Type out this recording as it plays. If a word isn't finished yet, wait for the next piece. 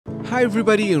Hi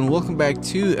everybody and welcome back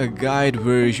to a guide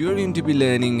where you're going to be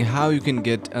learning how you can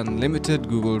get unlimited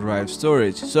Google Drive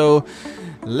storage. So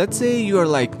let's say you are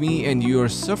like me and you are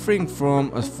suffering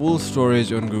from a full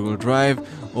storage on Google Drive,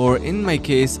 or in my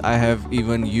case I have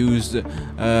even used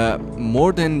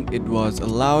more than it was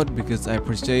allowed because I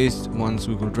purchased once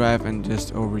Google Drive and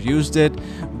just overused it.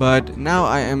 But now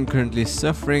I am currently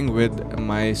suffering with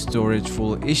my storage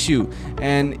full issue,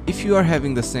 and if you are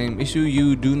having the same issue,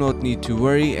 you do not need to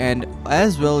worry, and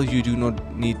as well you do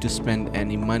not need to spend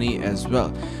any money as well.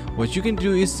 What you can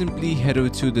do is simply head over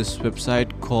to this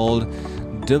website called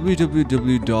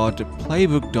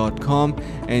www.playbook.com,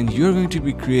 and you're going to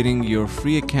be creating your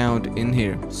free account in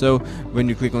here. So when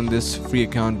you click on this free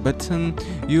account button,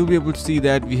 you'll be able to see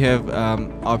that we have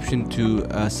option to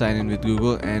sign in with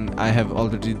Google, and I have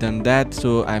already done that,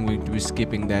 so I'm going to be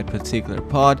skipping that particular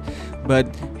part.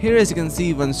 But here, as you can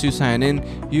see, once you sign in,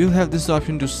 you'll have this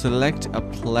option to select a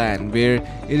plan where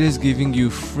it is giving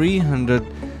you free 100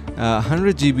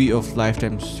 GB of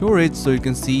lifetime storage. So you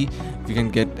can see you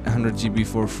can get 100 GB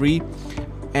for free,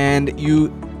 and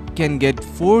you can get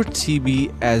 4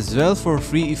 TB as well for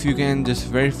free if you can just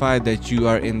verify that you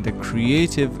are in the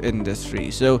creative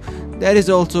industry. So that is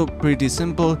also pretty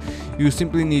simple. You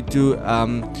simply need to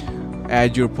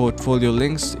add your portfolio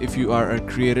links. If you are a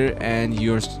creator and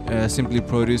you're simply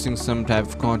producing some type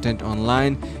of content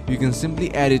online, you can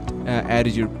simply add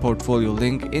your portfolio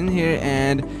link in here,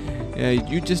 and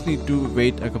you just need to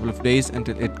wait a couple of days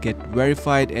until it get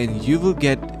verified, and you will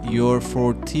get your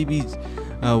 4 TB,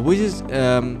 which is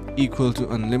equal to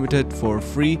unlimited for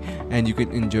free, and you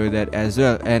can enjoy that as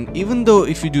well. And even though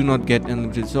if you do not get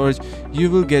unlimited storage,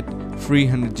 you will get free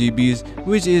 100 GBs,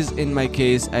 which is in my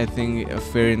case I think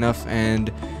fair enough,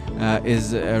 and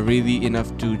is really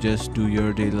enough to just do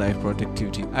your daily life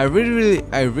productivity. I really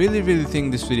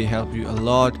think this video helped you a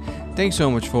lot. Thanks so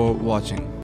much for watching.